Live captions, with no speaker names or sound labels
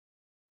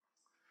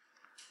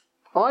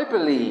I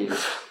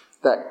believe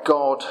that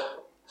God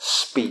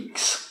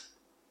speaks.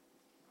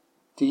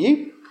 Do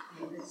you?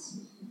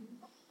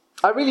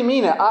 I really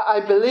mean it. I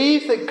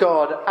believe that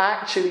God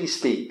actually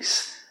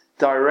speaks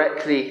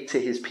directly to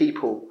his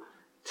people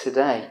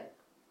today.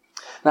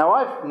 Now,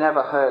 I've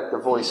never heard the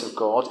voice of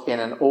God in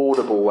an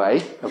audible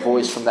way, a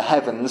voice from the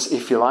heavens,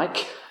 if you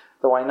like,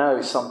 though I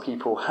know some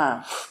people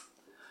have.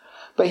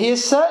 But he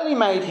has certainly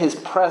made his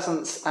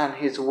presence and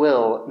his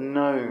will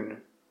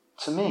known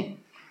to me.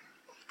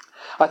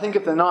 I think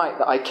of the night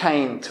that I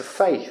came to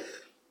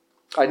faith.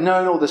 I'd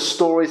known all the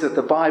stories of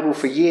the Bible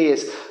for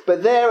years,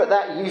 but there at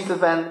that youth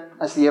event,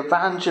 as the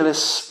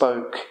evangelist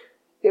spoke,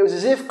 it was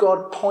as if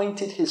God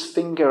pointed his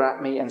finger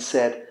at me and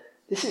said,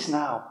 "This is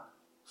now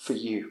for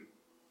you.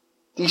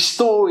 These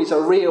stories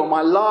are real.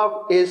 My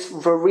love is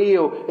for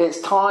real.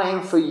 It's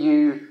time for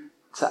you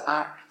to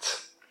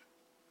act."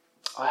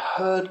 I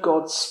heard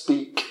God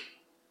speak,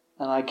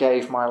 and I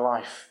gave my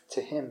life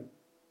to him.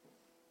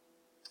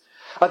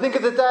 I think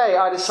of the day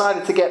I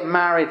decided to get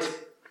married.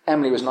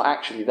 Emily was not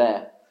actually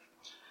there.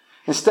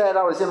 Instead,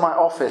 I was in my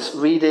office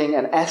reading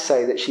an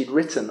essay that she'd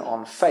written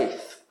on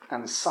faith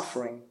and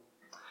suffering.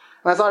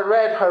 And as I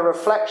read her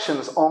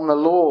reflections on the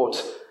Lord,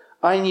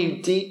 I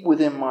knew deep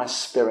within my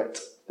spirit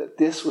that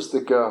this was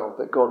the girl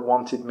that God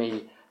wanted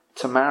me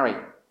to marry.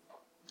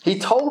 He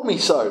told me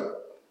so,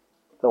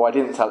 though I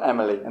didn't tell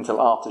Emily until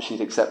after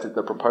she'd accepted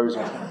the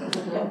proposal.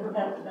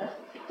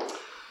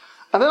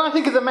 And then I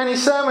think of the many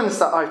sermons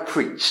that I've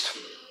preached.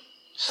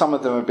 Some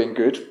of them have been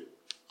good,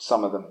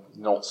 some of them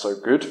not so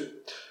good.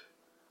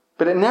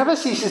 But it never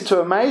ceases to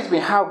amaze me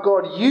how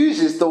God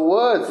uses the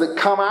words that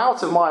come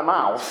out of my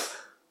mouth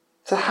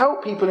to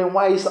help people in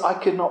ways that I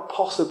could not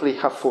possibly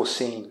have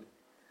foreseen.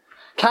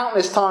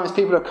 Countless times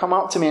people have come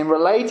up to me and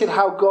related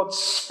how God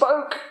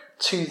spoke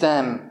to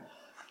them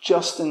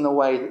just in the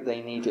way that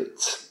they need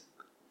it.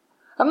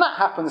 And that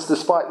happens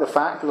despite the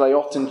fact that they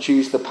often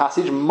choose the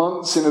passage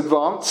months in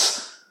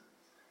advance.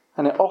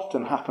 And it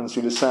often happens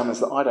through the sermons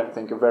that I don't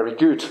think are very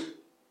good.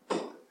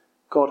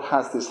 God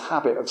has this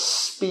habit of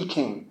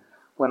speaking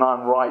when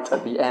I'm right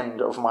at the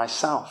end of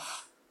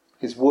myself.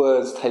 His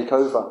words take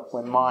over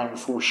when mine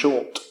fall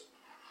short.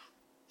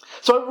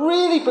 So I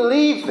really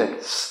believe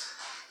this,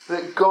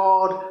 that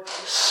God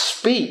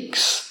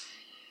speaks.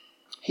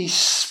 He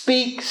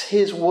speaks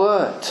his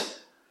word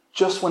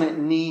just when it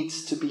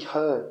needs to be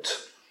heard.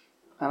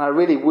 And I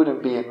really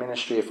wouldn't be in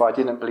ministry if I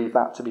didn't believe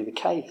that to be the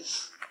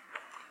case.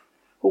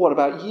 But what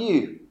about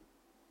you?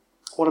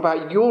 What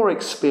about your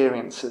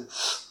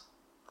experiences?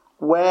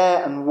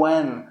 Where and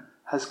when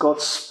has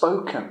God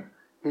spoken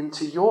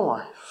into your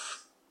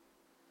life?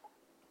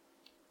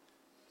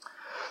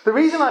 The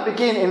reason I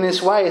begin in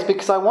this way is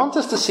because I want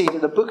us to see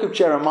that the book of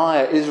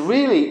Jeremiah is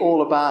really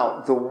all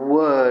about the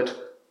word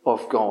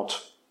of God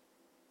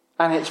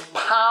and its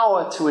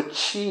power to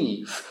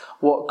achieve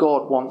what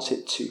God wants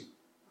it to.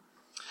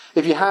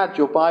 If you had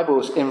your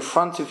Bibles in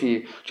front of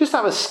you, just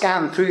have a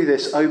scan through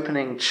this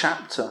opening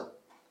chapter.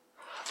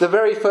 The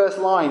very first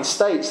line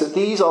states that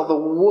these are the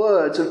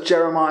words of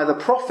Jeremiah the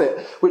prophet,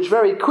 which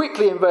very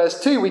quickly in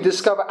verse 2 we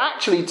discover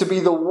actually to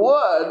be the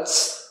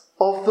words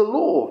of the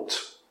Lord.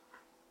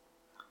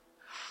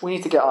 We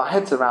need to get our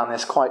heads around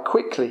this quite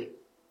quickly.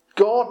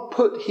 God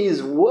put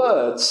his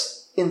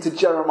words into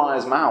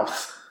Jeremiah's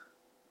mouth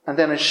and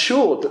then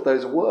assured that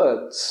those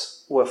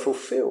words were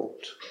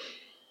fulfilled.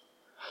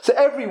 So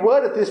every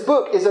word of this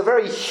book is a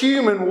very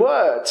human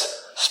word,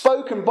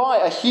 spoken by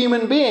a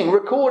human being,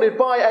 recorded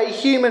by a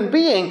human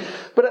being,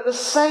 but at the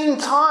same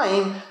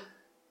time,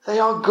 they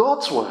are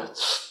God's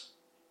words,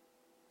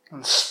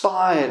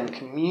 inspired and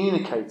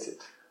communicated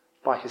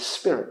by his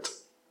Spirit.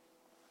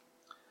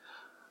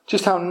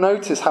 Just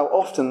notice how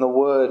often the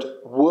word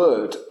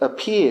word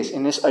appears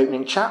in this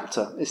opening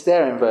chapter. It's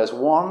there in verse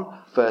 1,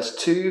 verse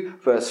 2,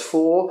 verse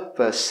 4,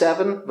 verse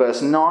 7,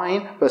 verse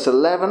 9, verse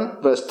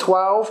 11, verse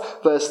 12,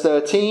 verse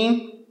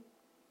 13.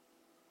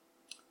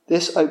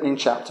 This opening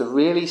chapter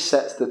really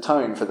sets the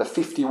tone for the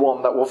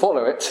 51 that will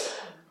follow it.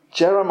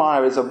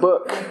 Jeremiah is a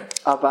book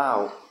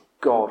about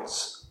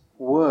God's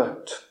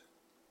word.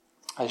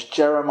 As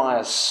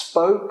Jeremiah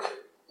spoke,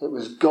 it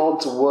was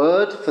God's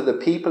word for the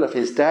people of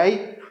his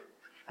day.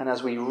 And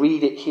as we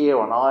read it here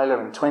on Isla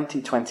in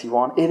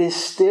 2021, it is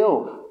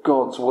still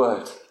God's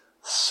word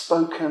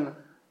spoken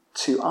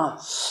to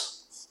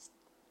us.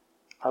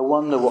 I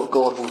wonder what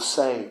God will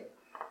say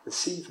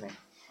this evening.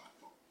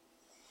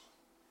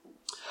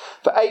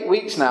 For 8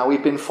 weeks now,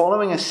 we've been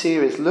following a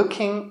series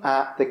looking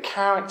at the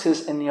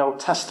characters in the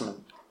Old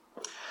Testament.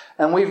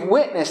 And we've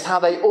witnessed how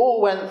they all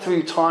went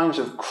through times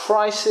of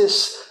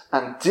crisis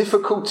and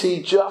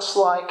difficulty just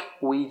like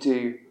we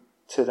do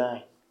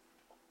today.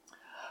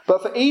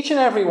 But for each and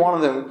every one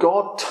of them,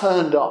 God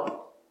turned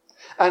up.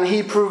 And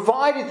he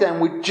provided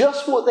them with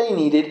just what they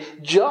needed,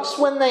 just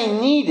when they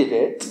needed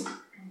it,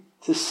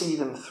 to see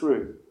them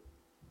through.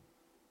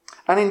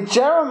 And in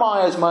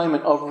Jeremiah's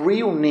moment of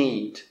real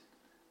need,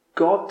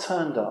 God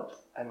turned up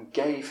and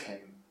gave him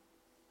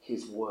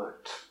his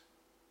word.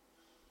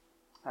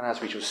 And as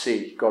we shall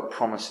see, God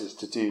promises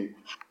to do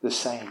the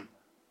same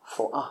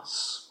for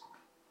us.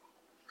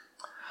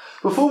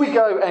 Before we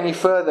go any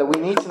further,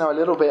 we need to know a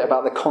little bit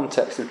about the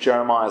context of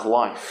Jeremiah's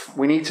life.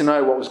 We need to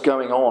know what was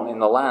going on in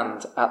the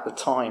land at the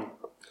time.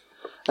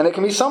 And it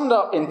can be summed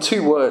up in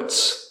 2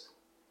 words: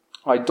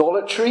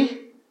 idolatry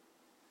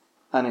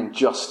and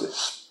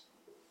injustice.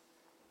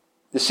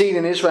 The scene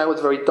in Israel was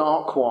a very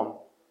dark one.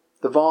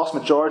 The vast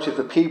majority of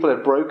the people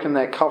had broken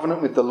their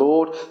covenant with the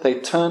Lord. They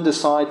turned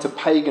aside to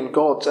pagan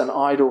gods and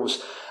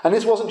idols. And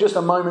this wasn't just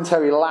a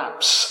momentary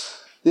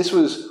lapse. This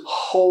was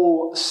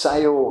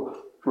wholesale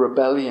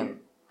rebellion.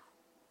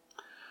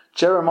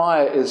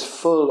 Jeremiah is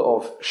full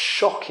of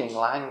shocking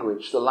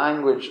language, the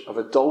language of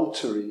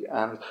adultery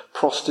and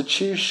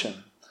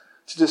prostitution,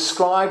 to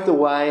describe the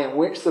way in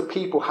which the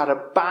people had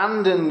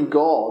abandoned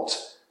God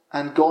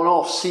and gone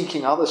off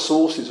seeking other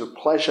sources of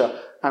pleasure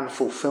and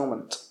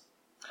fulfillment.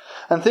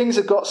 And things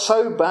had got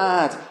so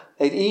bad,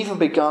 they'd even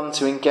begun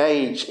to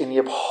engage in the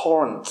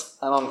abhorrent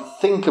and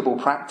unthinkable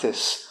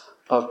practice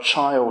of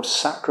child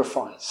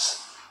sacrifice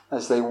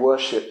as they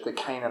worshipped the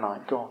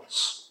Canaanite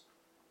gods.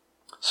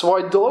 So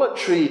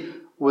idolatry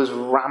was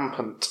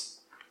rampant.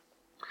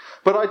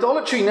 But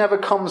idolatry never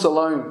comes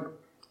alone.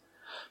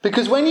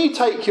 Because when you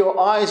take your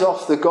eyes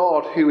off the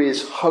God who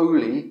is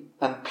holy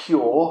and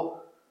pure,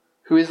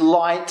 who is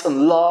light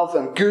and love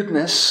and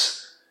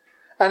goodness,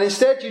 and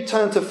instead you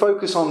turn to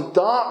focus on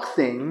dark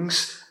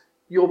things,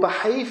 your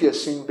behaviour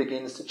soon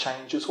begins to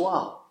change as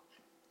well.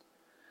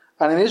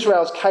 And in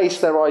Israel's case,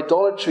 their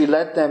idolatry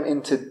led them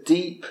into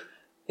deep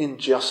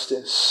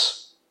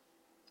injustice.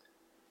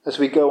 As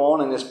we go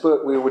on in this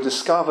book, we will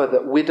discover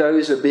that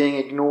widows are being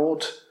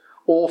ignored,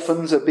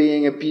 orphans are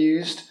being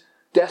abused,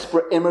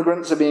 desperate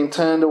immigrants are being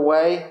turned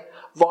away,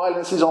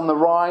 violence is on the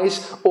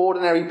rise,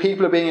 ordinary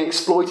people are being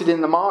exploited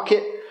in the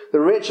market, the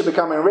rich are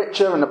becoming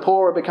richer and the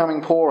poor are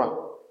becoming poorer.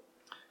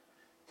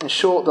 In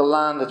short, the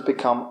land has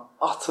become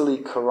utterly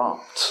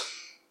corrupt.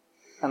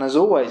 And as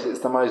always,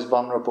 it's the most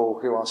vulnerable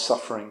who are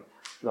suffering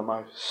the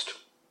most.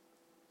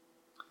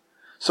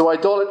 So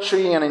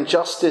idolatry and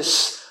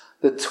injustice,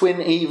 the twin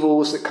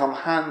evils that come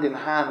hand in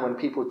hand when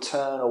people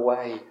turn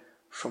away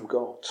from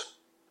God.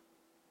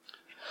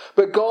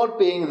 But God,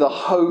 being the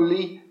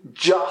holy,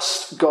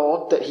 just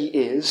God that he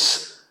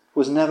is,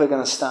 was never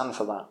going to stand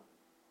for that.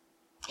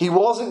 He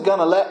wasn't going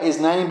to let his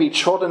name be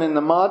trodden in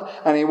the mud,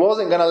 and he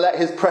wasn't going to let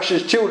his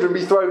precious children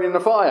be thrown in the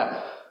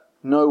fire.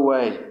 No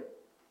way.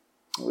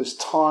 It was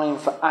time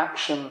for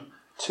action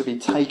to be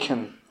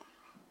taken.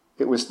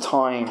 It was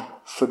time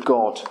for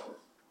God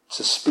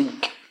to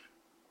speak.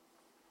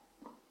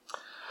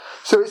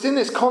 So it's in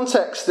this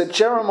context that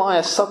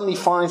Jeremiah suddenly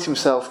finds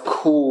himself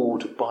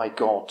called by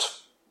God.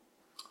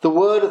 The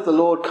word of the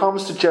Lord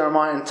comes to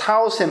Jeremiah and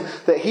tells him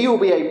that he will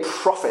be a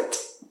prophet,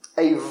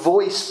 a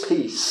voice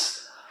piece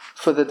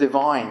for the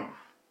divine.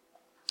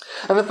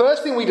 And the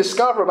first thing we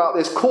discover about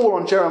this call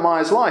on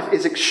Jeremiah's life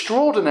is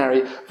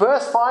extraordinary.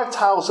 Verse 5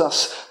 tells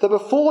us that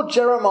before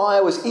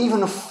Jeremiah was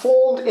even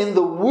formed in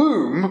the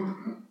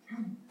womb,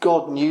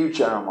 God knew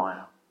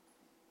Jeremiah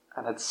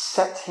and had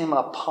set him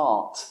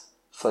apart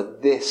for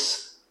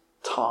this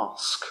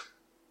task.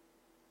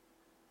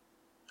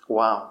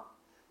 Wow.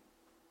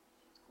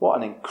 What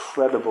an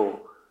incredible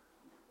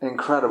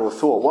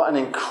thought. What an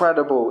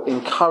incredible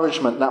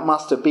encouragement that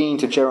must have been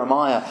to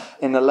Jeremiah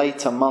in the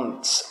later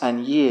months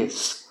and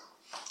years.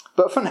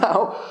 But for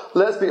now,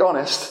 let's be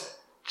honest,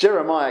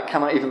 Jeremiah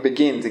cannot even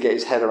begin to get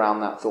his head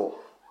around that thought.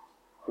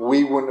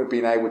 We wouldn't have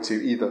been able to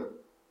either.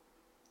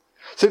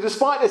 So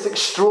despite this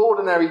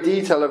extraordinary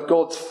detail of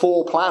God's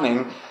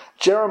foreplanning,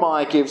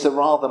 Jeremiah gives a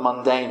rather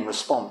mundane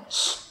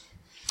response.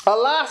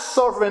 "Alas,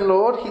 sovereign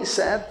Lord," he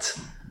said,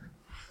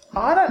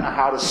 "I don't know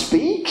how to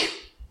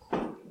speak.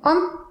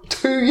 I'm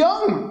too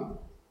young."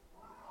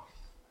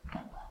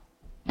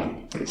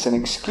 It's an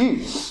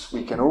excuse.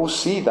 We can all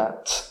see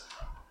that.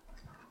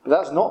 But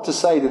that's not to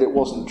say that it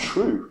wasn't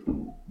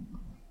true.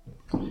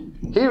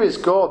 Here is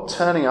God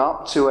turning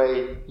up to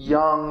a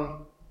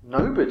young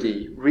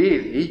nobody,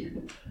 really,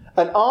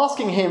 and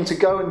asking him to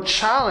go and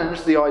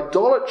challenge the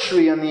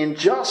idolatry and the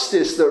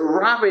injustice that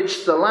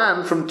ravaged the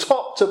land from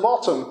top to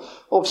bottom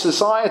of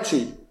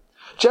society.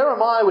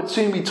 Jeremiah would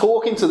soon be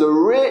talking to the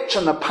rich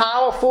and the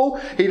powerful.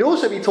 He'd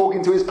also be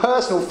talking to his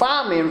personal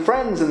family and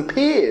friends and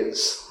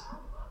peers.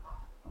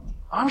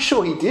 I'm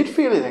sure he did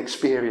feel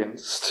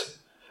inexperienced.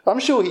 I'm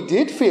sure he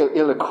did feel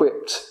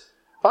ill-equipped.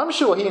 I'm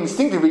sure he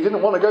instinctively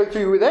didn't want to go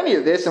through with any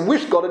of this and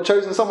wished God had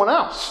chosen someone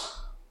else.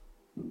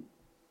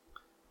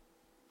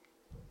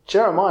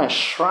 Jeremiah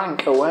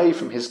shrank away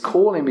from his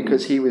calling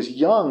because he was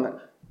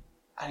young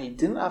and he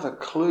didn't have a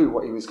clue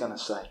what he was going to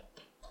say.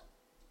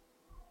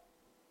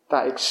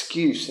 That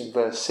excuse in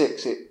verse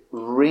 6, it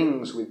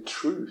rings with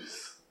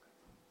truth.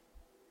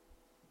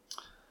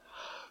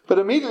 But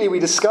immediately we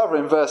discover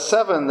in verse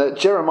 7 that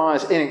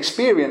Jeremiah's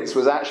inexperience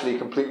was actually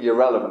completely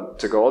irrelevant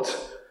to God.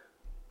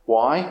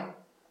 Why?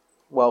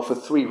 Well, for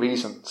 3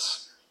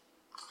 reasons.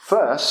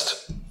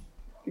 First,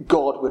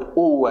 God would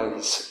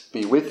always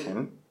be with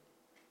him.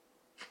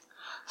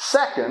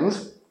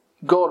 Second,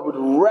 God would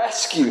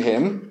rescue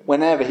him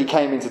whenever he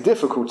came into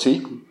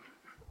difficulty.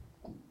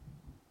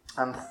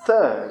 And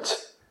third,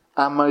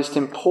 and most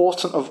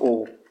important of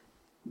all,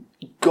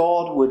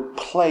 God would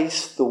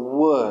place the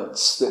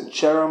words that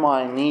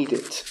Jeremiah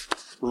needed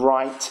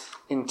right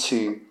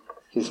into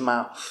his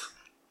mouth.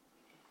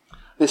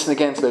 Listen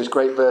again to those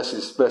great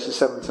verses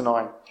 7 to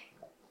 9.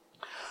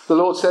 The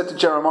Lord said to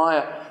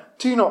Jeremiah,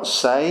 "Do not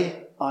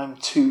say, 'I'm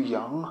too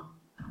young.'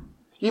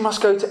 You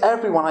must go to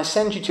everyone I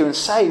send you to and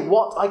say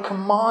what I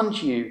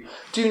command you.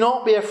 Do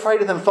not be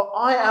afraid of them, for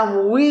I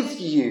am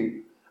with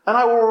you, and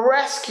I will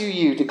rescue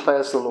you,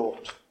 declares the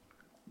Lord."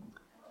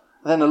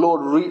 Then the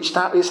Lord reached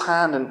out his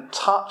hand and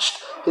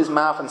touched his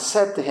mouth and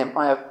said to him,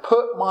 "I have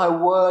put my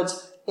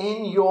words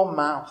in your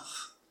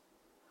mouth.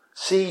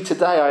 See,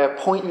 today I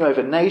appoint you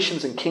over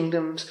nations and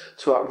kingdoms,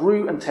 to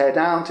uproot and tear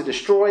down, to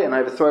destroy and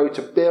overthrow,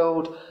 to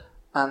build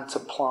and to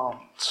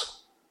plant."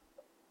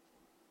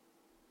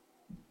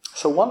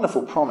 It's a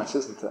wonderful promise,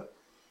 isn't it?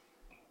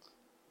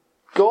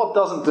 God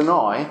doesn't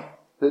deny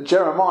that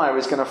Jeremiah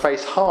is going to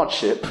face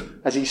hardship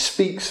as he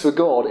speaks for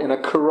God in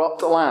a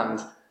corrupt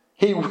land.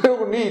 He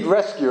will need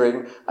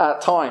rescuing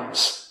at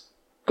times.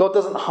 God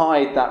doesn't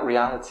hide that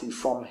reality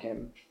from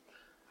him.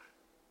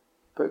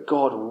 But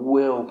God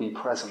will be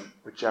present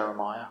with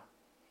Jeremiah.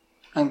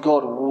 And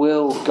God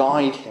will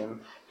guide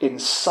him in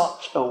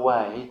such a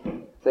way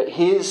that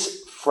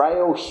his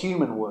frail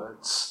human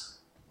words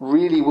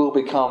really will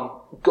become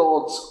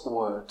God's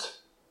word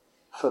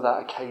for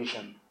that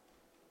occasion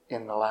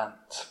in the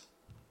land.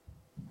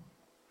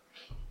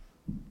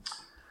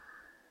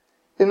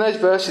 In those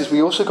verses,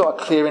 we also got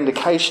a clear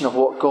indication of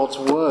what God's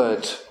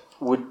word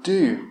would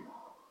do.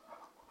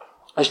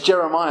 As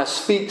Jeremiah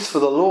speaks for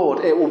the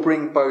Lord, it will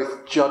bring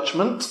both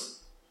judgment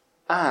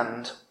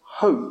and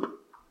hope.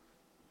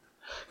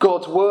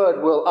 God's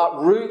word will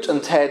uproot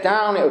and tear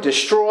down, it will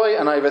destroy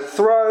and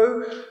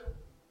overthrow,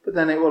 but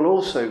then it will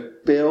also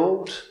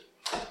build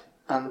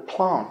and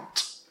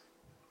plant.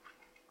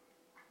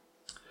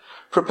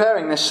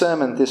 Preparing this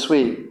sermon this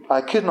week,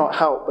 I could not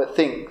help but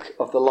think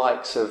of the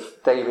likes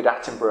of David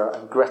Attenborough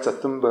and Greta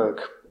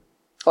Thunberg.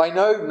 I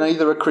know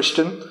neither are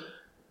Christian,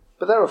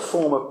 but they're a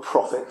form of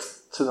prophet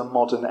to the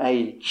modern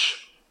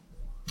age.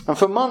 And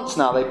for months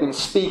now they've been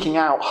speaking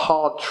out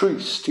hard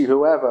truths to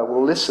whoever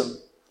will listen,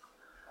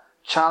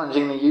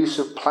 challenging the use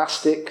of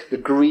plastic, the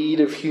greed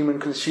of human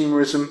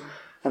consumerism,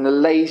 and the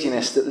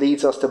laziness that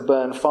leads us to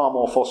burn far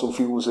more fossil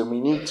fuels than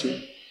we need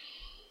to.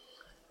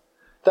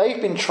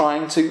 They've been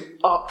trying to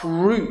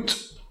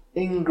uproot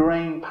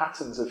ingrained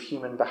patterns of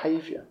human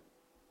behaviour.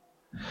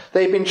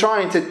 They've been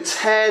trying to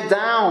tear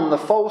down the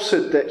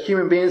falsehood that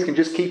human beings can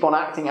just keep on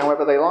acting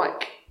however they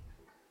like.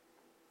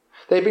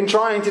 They've been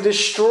trying to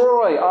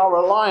destroy our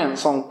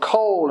reliance on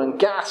coal and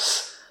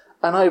gas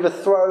and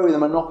overthrow the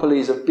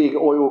monopolies of big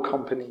oil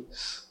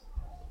companies.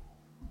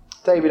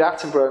 David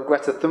Attenborough and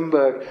Greta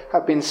Thunberg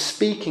have been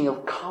speaking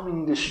of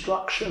coming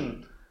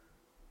destruction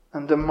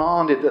and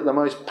demanded that the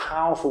most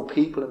powerful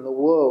people in the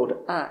world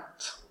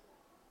act.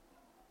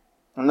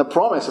 And the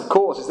promise, of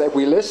course, is that if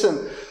we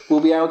listen, we'll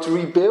be able to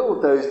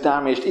rebuild those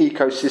damaged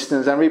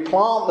ecosystems and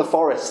replant the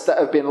forests that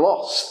have been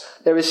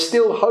lost. There is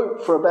still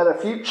hope for a better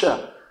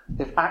future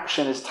if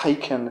action is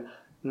taken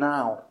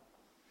now.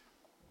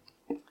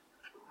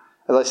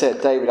 As I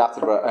said, David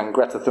Attenborough and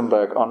Greta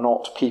Thunberg are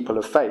not people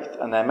of faith,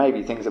 and there may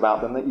be things about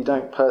them that you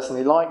don't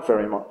personally like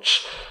very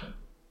much.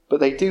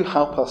 But they do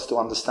help us to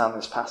understand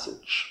this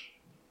passage.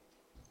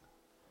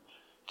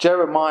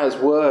 Jeremiah's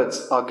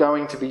words are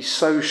going to be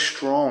so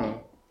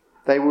strong,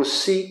 they will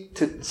seek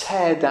to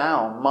tear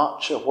down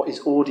much of what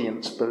his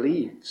audience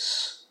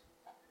believes.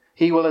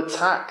 He will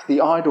attack the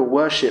idol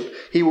worship.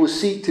 He will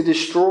seek to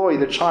destroy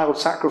the child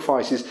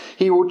sacrifices.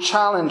 He will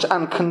challenge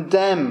and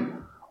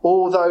condemn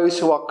all those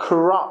who are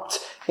corrupt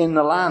in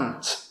the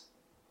land.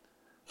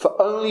 For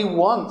only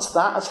once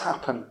that has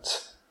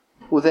happened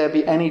will there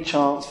be any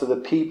chance for the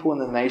people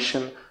and the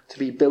nation to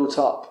be built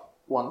up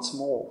once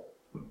more.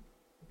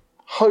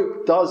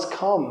 Hope does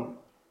come,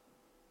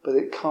 but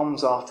it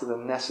comes after the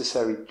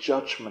necessary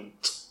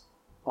judgment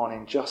on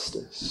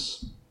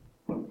injustice.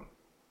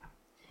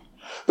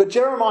 But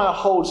Jeremiah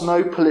holds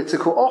no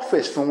political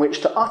office from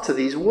which to utter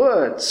these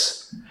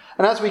words.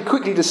 And as we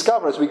quickly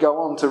discover as we go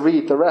on to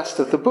read the rest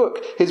of the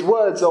book, his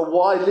words are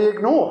widely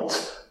ignored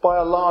by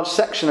a large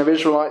section of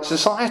Israelite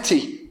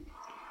society.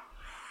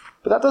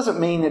 But that doesn't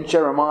mean that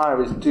Jeremiah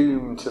is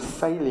doomed to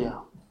failure.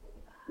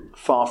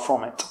 Far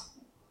from it.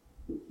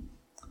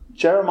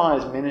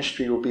 Jeremiah's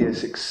ministry will be a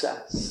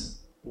success.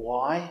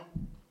 Why?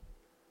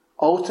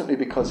 Ultimately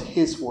because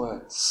his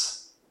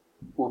words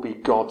will be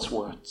God's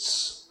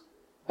words.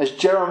 As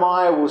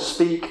Jeremiah will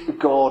speak,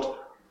 God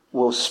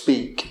will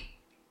speak.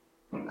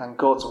 And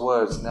God's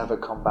words never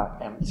come back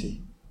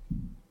empty.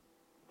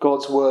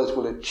 God's words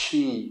will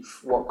achieve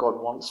what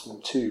God wants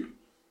them to.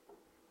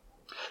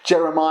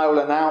 Jeremiah will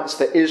announce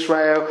that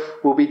Israel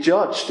will be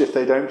judged if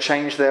they don't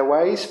change their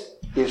ways.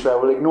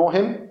 Israel will ignore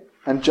him,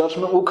 and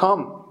judgment will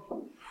come.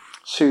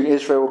 Soon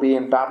Israel will be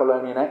in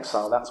Babylonian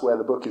exile. That's where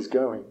the book is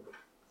going.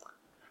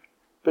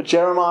 But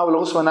Jeremiah will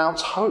also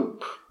announce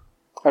hope.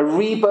 A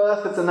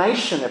rebirth of the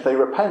nation if they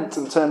repent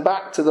and turn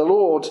back to the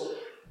Lord.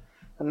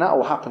 And that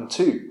will happen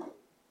too,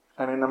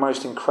 and in the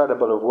most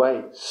incredible of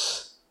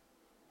ways.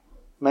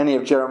 Many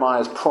of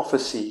Jeremiah's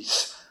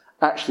prophecies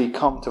actually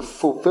come to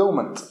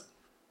fulfillment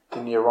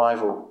in the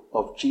arrival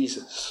of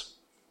Jesus.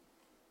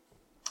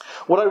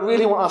 What I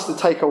really want us to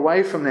take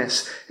away from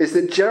this is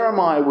that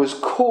Jeremiah was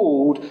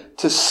called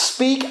to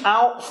speak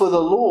out for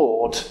the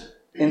Lord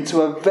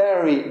into a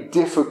very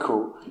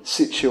difficult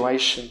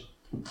situation.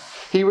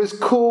 He was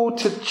called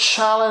to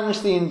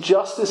challenge the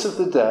injustice of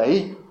the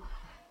day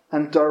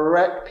and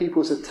direct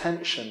people's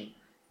attention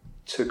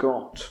to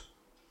God.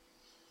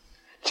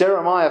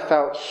 Jeremiah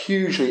felt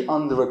hugely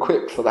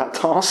under-equipped for that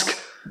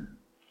task,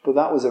 but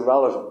that was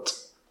irrelevant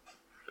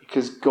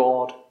because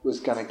God was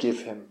going to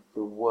give him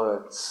the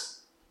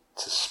words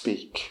to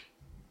speak.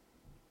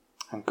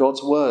 And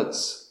God's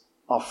words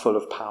are full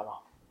of power.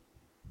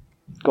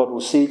 God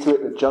will see to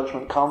it that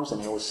judgment comes,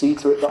 and he will see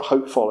to it that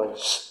hope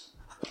follows.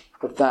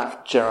 Of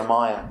that,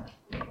 Jeremiah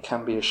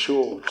can be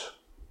assured.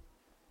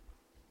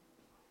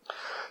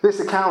 This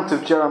account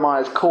of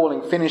Jeremiah's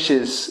calling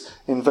finishes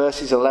in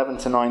verses 11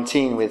 to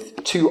 19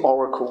 with two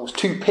oracles,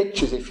 two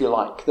pictures, if you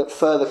like, that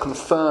further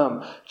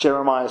confirm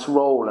Jeremiah's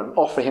role and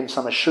offer him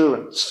some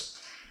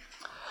assurance.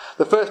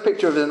 The first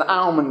picture is an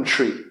almond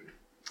tree,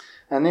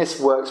 and this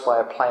works by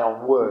a play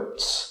on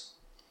words.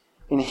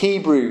 In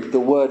Hebrew,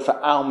 the word for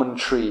almond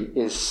tree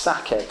is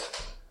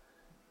saked,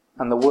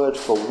 and the word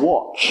for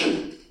watch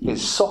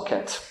is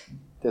socket.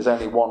 There's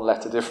only one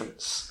letter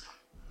difference.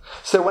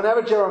 So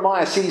whenever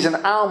Jeremiah sees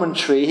an almond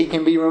tree, he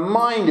can be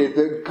reminded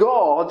that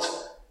God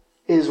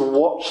is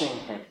watching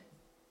him.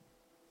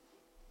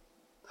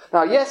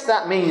 Now, yes,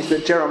 that means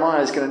that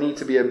Jeremiah is going to need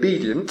to be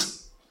obedient.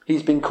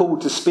 He's been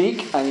called to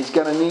speak, and he's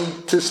going to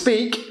need to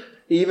speak,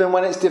 even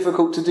when it's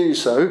difficult to do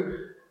so.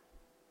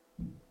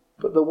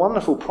 But the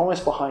wonderful promise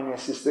behind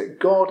this is that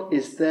God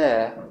is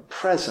there,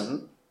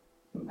 present,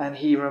 and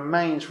he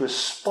remains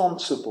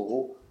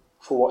responsible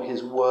for what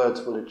his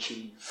words will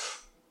achieve.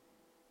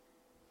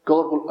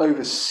 God will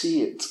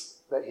oversee it,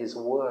 that his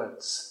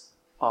words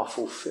are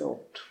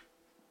fulfilled.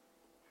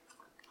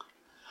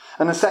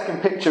 And the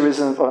second picture is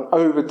of an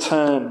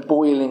overturned,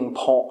 boiling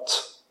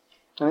pot.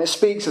 And it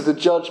speaks of the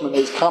judgment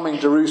that's coming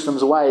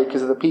Jerusalem's way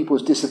because of the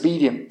people's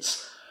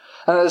disobedience.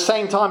 And at the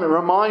same time, it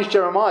reminds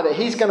Jeremiah that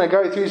he's going to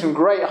go through some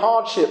great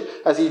hardship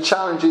as he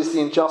challenges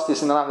the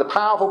injustice in the land. The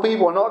powerful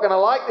people are not going to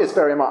like this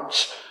very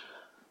much.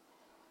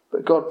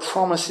 But God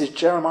promises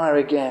Jeremiah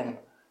again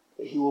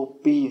that he will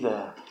be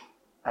there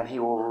and he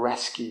will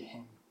rescue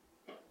him.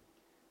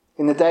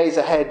 In the days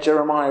ahead,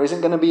 Jeremiah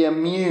isn't going to be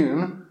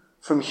immune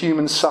from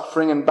human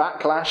suffering and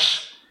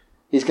backlash.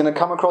 He's going to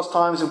come across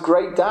times of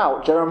great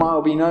doubt. Jeremiah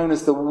will be known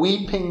as the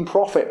weeping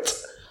prophet.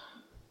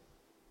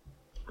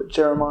 But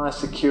Jeremiah's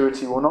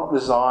security will not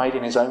reside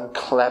in his own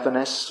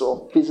cleverness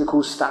or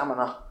physical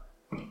stamina,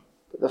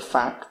 but the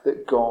fact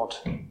that God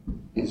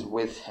is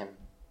with him.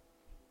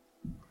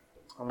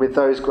 And with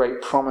those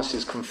great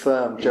promises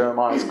confirmed,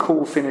 Jeremiah's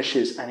call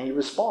finishes and he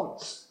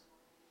responds.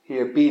 He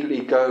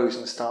obediently goes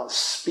and starts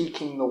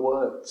speaking the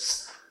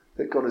words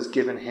that God has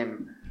given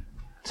him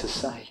to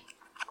say.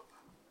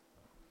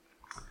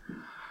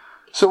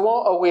 So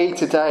what are we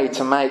today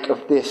to make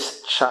of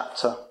this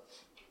chapter?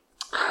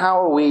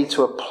 How are we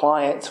to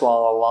apply it to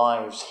our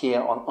lives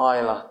here on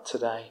Isla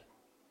today?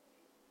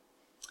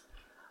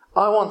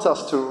 I want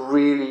us to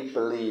really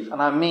believe,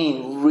 and I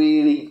mean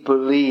really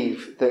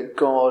believe, that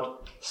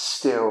God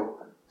still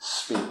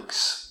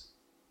speaks.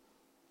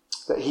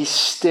 That he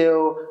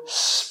still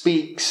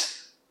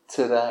speaks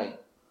today.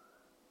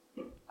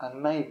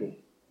 And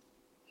maybe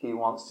he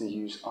wants to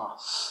use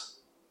us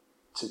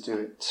to do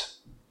it.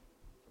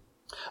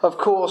 Of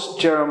course,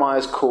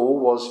 Jeremiah's call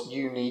was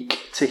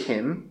unique to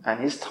him and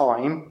his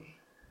time.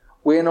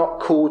 We're not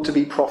called to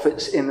be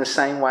prophets in the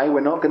same way. We're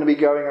not going to be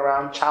going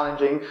around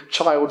challenging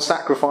child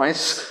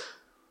sacrifice.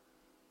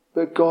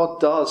 But God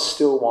does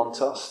still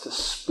want us to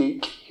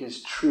speak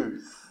his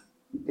truth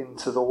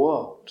into the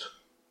world.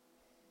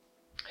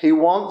 He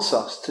wants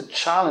us to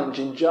challenge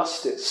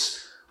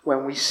injustice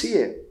when we see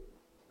it.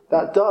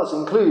 That does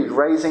include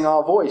raising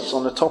our voice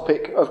on the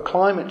topic of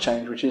climate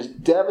change, which is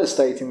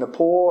devastating the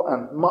poor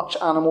and much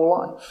animal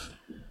life.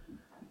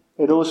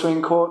 It also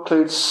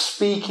includes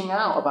speaking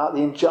out about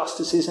the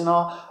injustices in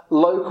our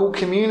local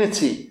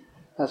community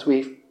as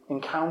we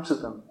encounter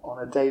them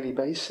on a daily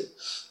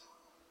basis.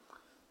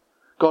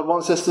 God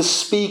wants us to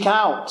speak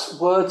out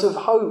words of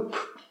hope.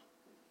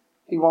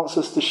 He wants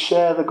us to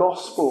share the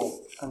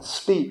gospel and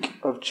speak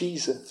of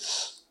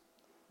Jesus.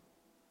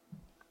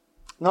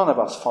 None of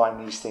us find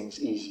these things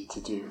easy to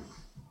do.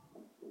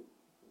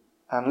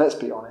 And let's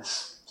be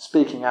honest,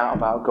 speaking out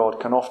about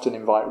God can often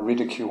invite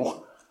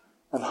ridicule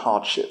and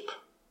hardship.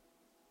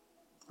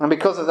 And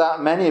because of that,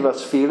 many of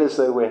us feel as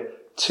though we're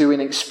too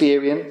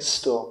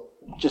inexperienced or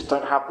just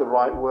don't have the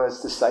right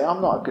words to say.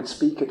 I'm not a good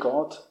speaker,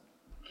 God.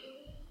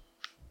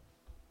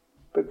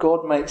 But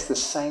God makes the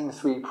same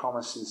three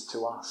promises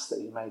to us that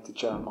he made to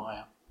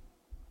Jeremiah.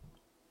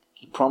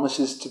 He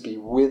promises to be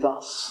with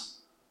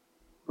us,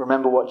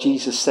 Remember what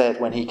Jesus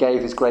said when he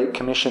gave his great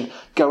commission,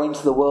 go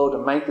into the world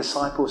and make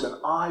disciples, and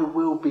I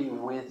will be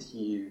with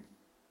you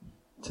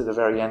to the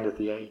very end of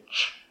the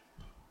age.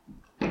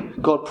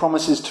 God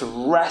promises to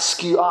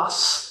rescue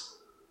us.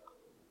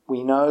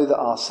 We know that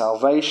our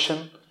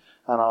salvation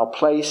and our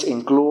place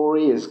in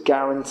glory is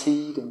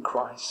guaranteed in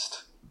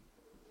Christ.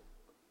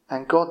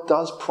 And God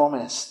does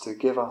promise to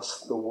give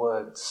us the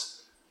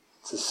words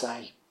to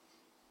say.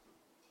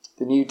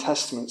 The New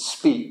Testament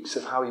speaks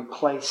of how he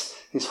placed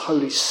his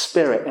Holy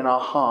Spirit in our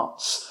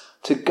hearts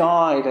to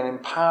guide and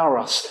empower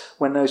us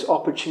when those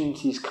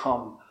opportunities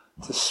come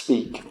to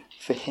speak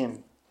for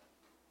him.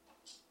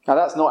 Now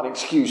that's not an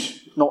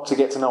excuse not to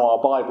get to know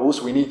our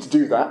Bibles. We need to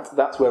do that.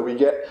 That's where we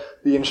get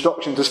the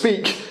instruction to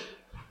speak.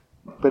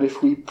 But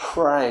if we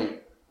pray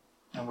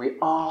and we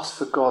ask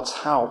for God's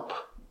help,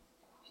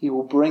 he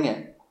will bring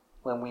it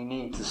when we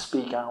need to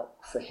speak out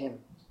for him.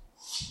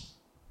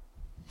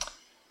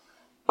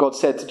 God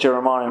said to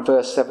Jeremiah in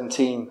verse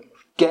 17,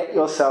 get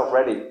yourself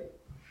ready.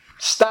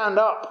 Stand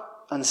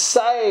up and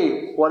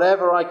say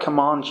whatever I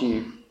command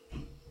you.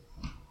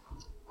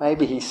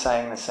 Maybe he's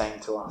saying the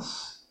same to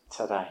us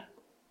today.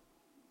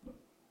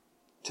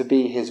 To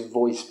be his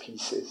voice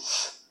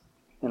pieces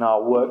in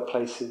our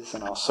workplaces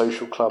and our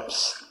social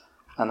clubs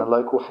and the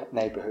local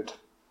neighbourhood.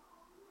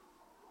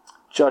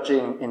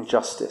 Judging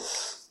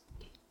injustice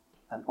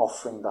and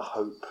offering the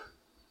hope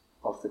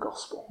of the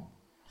gospel.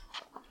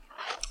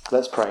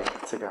 Let's pray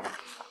together.